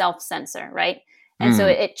just self-censor, right? And so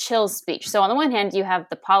it chills speech. So on the one hand, you have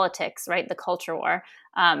the politics, right? The culture war,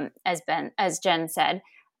 as Jen said.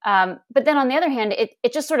 But then on the other hand,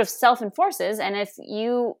 it just sort of self-enforces. And if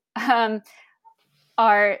you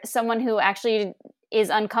are someone who actually is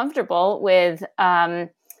uncomfortable with,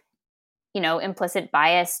 implicit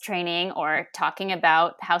bias training or talking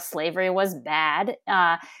about how slavery was bad,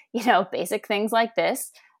 basic things like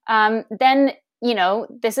this, then,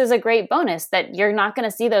 this is a great bonus that you're not going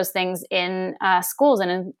to see those things in schools and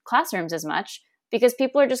in classrooms as much, because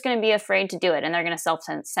people are just going to be afraid to do it and they're going to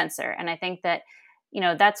self-censor. And I think that,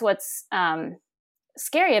 that's what's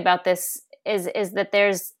scary about this is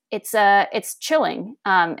that it's chilling,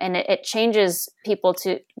 and it changes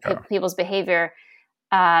people's behavior,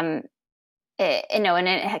 and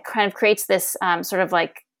it kind of creates this sort of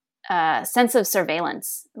like sense of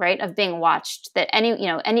surveillance, right? Of being watched, that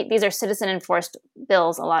these are citizen enforced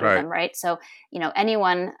bills, a lot of them, right? So,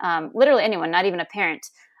 anyone, literally anyone, not even a parent,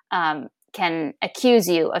 can accuse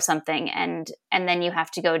you of something, and then you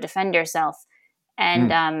have to go defend yourself.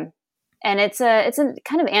 And it's a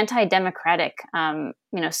kind of anti-democratic,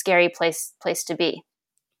 scary place to be.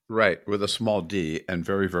 Right, with a small d, and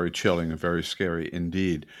very, very chilling and very scary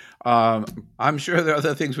indeed. I'm sure there are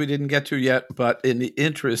other things we didn't get to yet, but in the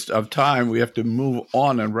interest of time, we have to move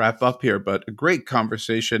on and wrap up here. But a great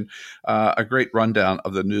conversation, a great rundown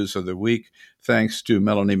of the news of the week. Thanks to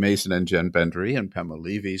Melanie Mason and Jen Bendry and Pema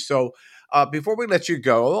Levy. So before we let you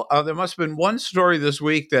go, there must have been one story this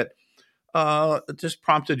week that just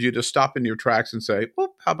prompted you to stop in your tracks and say,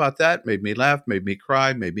 well, how about that? Made me laugh, made me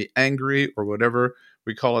cry, made me angry, or whatever.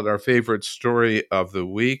 We call it our favorite story of the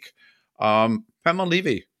week. Pema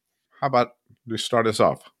Levy, how about you start us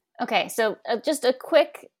off? Okay, so just a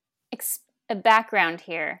quick background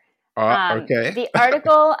here. Okay. The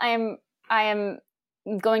article I am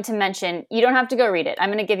going to mention, you don't have to go read it. I'm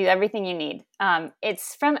going to give you everything you need.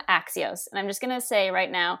 It's from Axios, and I'm just going to say right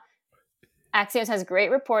now, Axios has great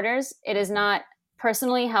reporters. It is not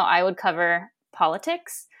personally how I would cover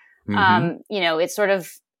politics. It's sort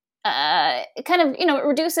of it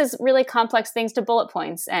reduces really complex things to bullet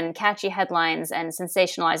points and catchy headlines and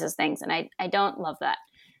sensationalizes things. And I don't love that.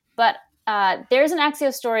 But there's an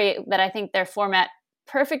Axios story that I think their format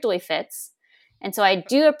perfectly fits. And so I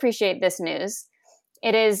do appreciate this news.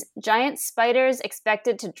 It is giant spiders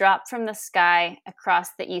expected to drop from the sky across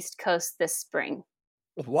the East Coast this spring.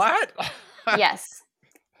 What? Yes.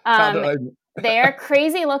 They are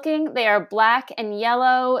crazy looking. They are black and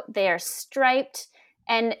yellow. They are striped.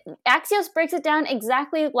 And Axios breaks it down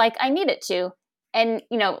exactly like I need it to. And,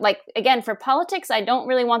 again, for politics, I don't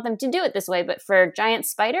really want them to do it this way. But for giant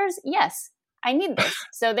spiders, yes, I need this.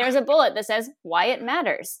 So there's a bullet that says why it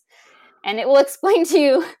matters. And it will explain to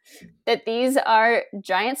you that these are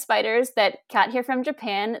giant spiders that got here from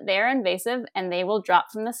Japan. They are invasive and they will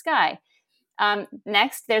drop from the sky.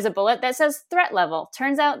 Next, there's a bullet that says threat level.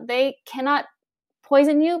 Turns out they cannot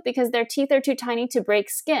poison you because their teeth are too tiny to break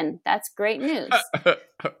skin. That's great news.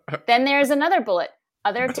 Then there's another bullet.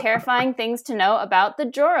 Other terrifying things to know about the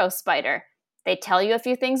Joro spider. They tell you a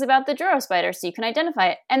few things about the Joro spider so you can identify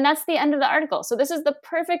it. And that's the end of the article. So this is the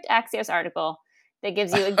perfect Axios article that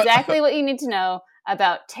gives you exactly what you need to know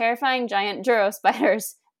about terrifying giant Joro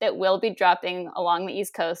spiders that will be dropping along the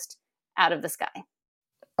East Coast out of the sky.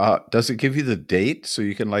 Does it give you the date so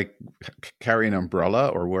you can carry an umbrella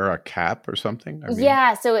or wear a cap or something?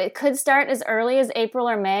 Yeah, so it could start as early as April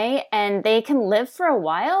or May, and they can live for a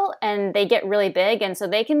while, and they get really big, and so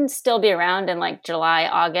they can still be around in July,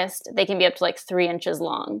 August. They can be up to 3 inches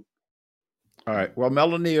long. All right. Well,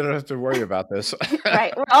 Melanie, you don't have to worry about this.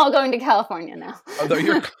 Right. We're all going to California now.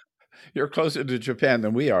 Although you're closer to Japan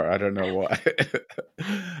than we are. I don't know why.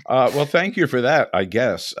 Well, thank you for that, I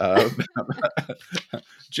guess.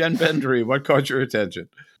 Jen Bendry, what caught your attention?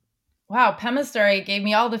 Wow, Pema's story gave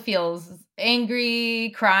me all the feels.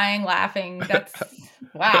 Angry, crying, laughing. That's,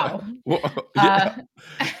 wow. Well, yeah.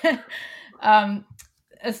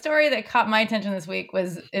 A story that caught my attention this week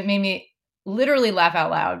was, it made me literally laugh out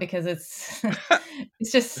loud because it's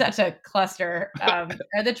it's just such a cluster. Are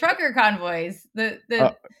the trucker convoys, the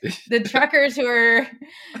truckers who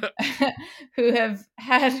have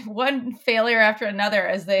had one failure after another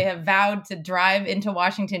as they have vowed to drive into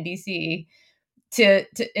Washington D.C.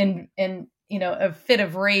 in a fit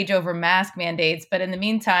of rage over mask mandates, but in the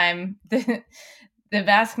meantime the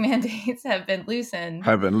mask mandates have been loosened.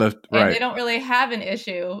 Have been lifted, and right. they don't really have an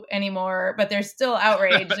issue anymore, but they're still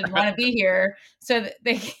outraged and want to be here. So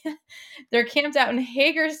they're camped out in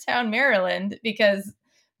Hagerstown, Maryland, because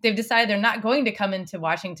they've decided they're not going to come into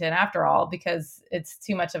Washington after all, because it's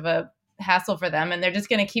too much of a hassle for them. And they're just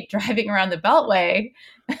going to keep driving around the Beltway.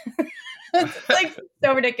 It's like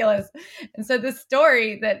so ridiculous. And so this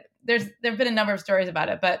story that there've been a number of stories about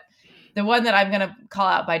it, but the one that I'm going to call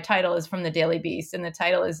out by title is from the Daily Beast. And the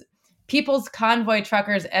title is People's Convoy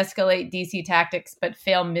Truckers Escalate DC Tactics But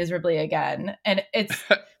Fail Miserably Again. And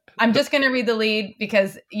I'm just going to read the lead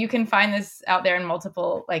because you can find this out there in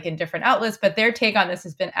multiple, like in different outlets, but their take on this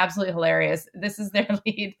has been absolutely hilarious. This is their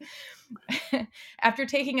lead. After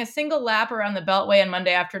taking a single lap around the Beltway on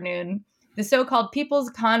Monday afternoon, the so-called People's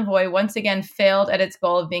Convoy once again failed at its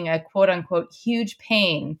goal of being a quote-unquote huge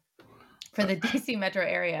pain for the DC metro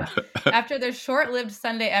area. After their short-lived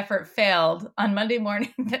Sunday effort failed, on Monday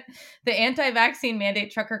morning, the anti-vaccine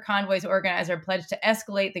mandate trucker convoys organizer pledged to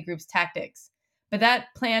escalate the group's tactics. But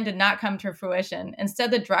that plan did not come to fruition.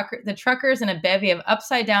 Instead, the truckers and a bevy of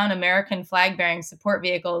upside-down American flag-bearing support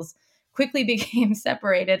vehicles quickly became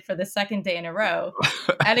separated for the second day in a row.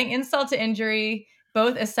 Adding insult to injury,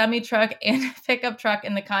 both a semi-truck and a pickup truck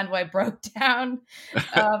in the convoy broke down.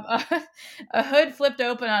 A hood flipped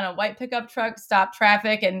open on a white pickup truck, stopped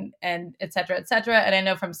traffic, and et cetera, et cetera. And I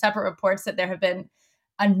know from separate reports that there have been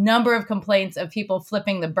a number of complaints of people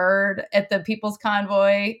flipping the bird at the People's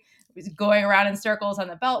Convoy, going around in circles on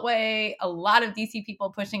the Beltway. A lot of DC people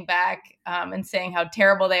pushing back and saying how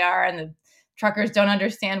terrible they are, and the truckers don't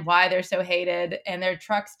understand why they're so hated, and their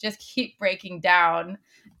trucks just keep breaking down.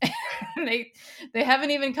 They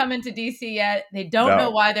haven't even come into DC yet. They don't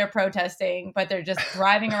know why they're protesting, but they're just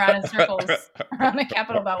driving around in circles around the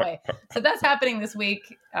Capitol Beltway. So that's happening this week.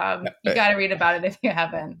 You got to read about it if you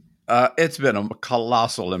haven't. It's been a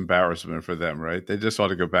colossal embarrassment for them, right? They just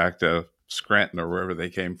want to go back to Scranton or wherever they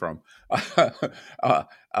came from. The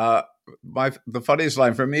funniest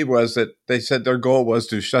line for me was that they said their goal was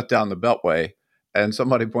to shut down the Beltway, and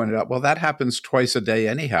somebody pointed out, well, that happens twice a day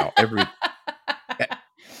anyhow,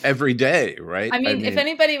 every day, right? I mean, if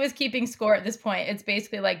anybody was keeping score at this point, it's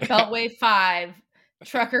basically like Beltway 5,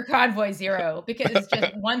 trucker convoy 0, because it's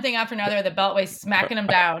just one thing after another, the Beltway smacking them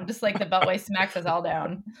down, just like the Beltway smacks us all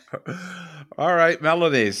down. All right,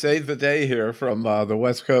 Melanie, save the day here from the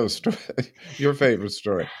West Coast. Your favorite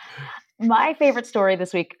story. My favorite story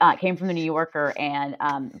this week came from the New Yorker and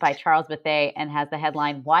by Charles Bethea, and has the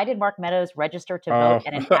headline, "Why did Mark Meadows register to vote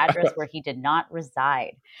at an address where he did not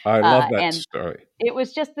reside?" I love that story.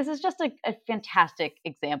 This is just a fantastic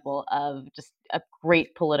example of just a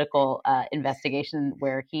great political investigation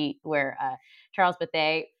where Charles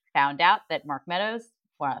Bethea found out that Mark Meadows,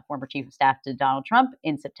 former chief of staff to Donald Trump,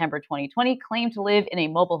 in September 2020, claimed to live in a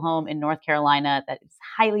mobile home in North Carolina that is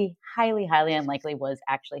highly, highly, highly unlikely was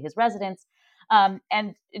actually his residence. And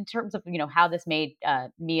in terms of, how this made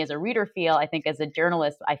me as a reader feel, I think as a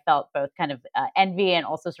journalist, I felt both kind of envy and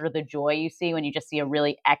also sort of the joy you see when you just see a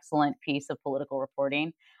really excellent piece of political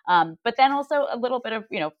reporting. But then also a little bit of,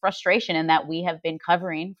 frustration in that we have been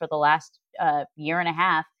covering for the last year and a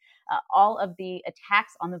half all of the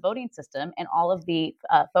attacks on the voting system and all of the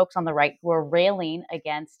folks on the right who are railing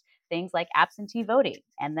against things like absentee voting.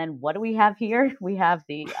 And then what do we have here? We have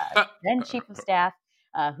the then chief of staff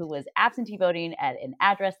who was absentee voting at an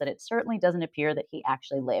address that it certainly doesn't appear that he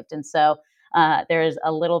actually lived. And so there is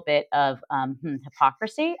a little bit of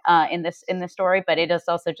hypocrisy in this story, but it is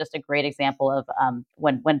also just a great example of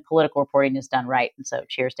when political reporting is done right. And so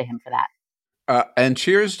cheers to him for that. And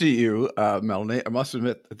cheers to you, Melanie. I must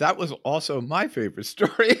admit, that was also my favorite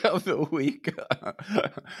story of the week.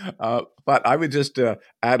 But I would just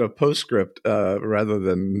add a postscript rather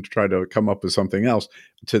than try to come up with something else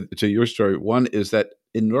to your story. One is that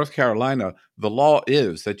in North Carolina, the law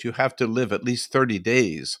is that you have to live at least 30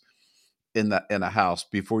 days in a house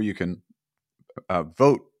before you can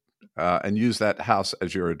vote and use that house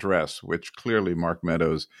as your address, which clearly Mark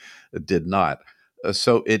Meadows did not.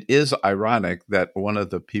 So it is ironic that one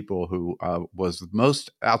of the people who was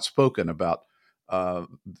most outspoken about the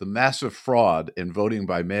massive fraud in voting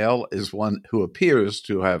by mail is one who appears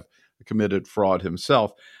to have committed fraud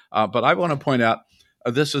himself. But I want to point out,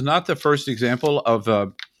 this is not the first example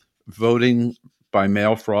of voting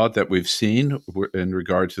vote-by-mail fraud that we've seen in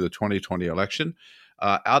regard to the 2020 election.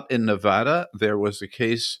 Out in Nevada, there was a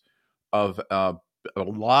case of a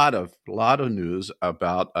lot of news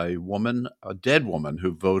about a dead woman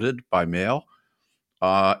who voted by mail.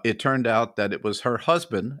 It turned out that it was her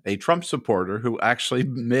husband, a Trump supporter, who actually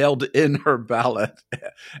mailed in her ballot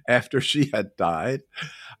after she had died.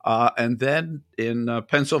 And then in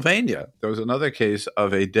Pennsylvania, there was another case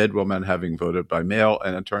of a dead woman having voted by mail,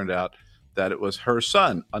 and it turned out that it was her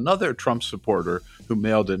son, another Trump supporter, who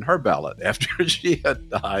mailed in her ballot after she had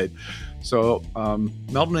died. So,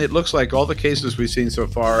 Melanie, it looks like all the cases we've seen so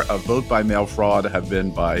far of vote-by-mail fraud have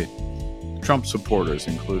been by Trump supporters,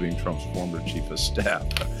 including Trump's former chief of staff.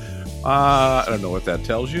 I don't know what that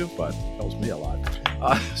tells you, but it tells me a lot.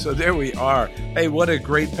 So there we are. Hey, what a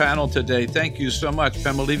great panel today. Thank you so much.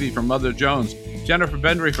 Pamela Levy from Mother Jones, Jennifer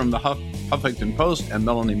Bendry from the Huffington Post, and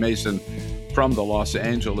Melanie Mason from the Los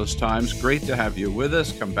Angeles Times. Great to have you with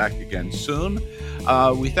us. Come back again soon.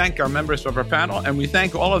 We thank our members of our panel, and we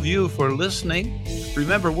thank all of you for listening.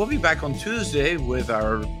 Remember, we'll be back on Tuesday with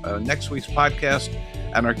our next week's podcast,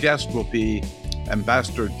 and our guest will be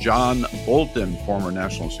Ambassador John Bolton, former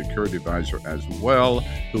National Security Advisor as well,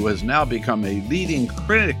 who has now become a leading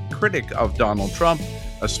critic of Donald Trump,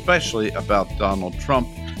 especially about Donald Trump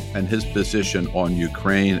and his position on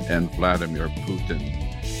Ukraine and Vladimir Putin.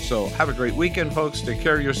 So have a great weekend, folks. Take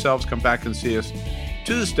care of yourselves. Come back and see us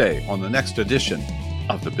Tuesday on the next edition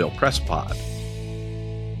of the Bill Press Pod.